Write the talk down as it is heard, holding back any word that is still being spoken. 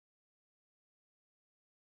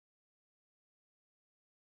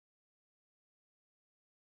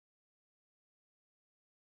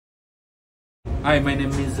Hi, my name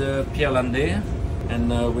is Pierre Landet, and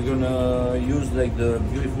we're gonna use like the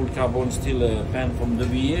beautiful carbon steel pan from De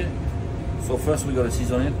Villiers. So first we're gonna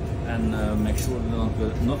season it and make sure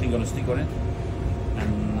nothing gonna stick on it.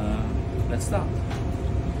 And let's start.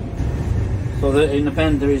 So in the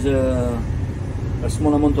pan there is a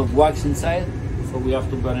small amount of wax inside, so we have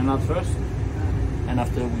to burn it out first, and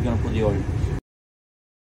after we're gonna put the oil.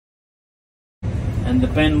 And the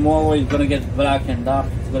pan more is gonna get black and dark,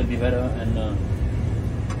 it's gonna be better, and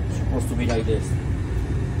it's supposed to be like this.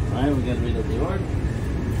 Alright, we get rid of the oil,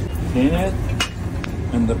 clean it,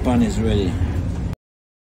 and the pan is ready.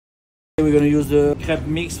 We're gonna use the crepe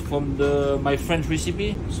mix from my French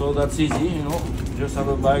recipe, so that's easy, you know. Just have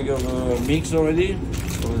a bag of mix already,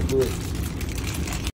 so let's do it.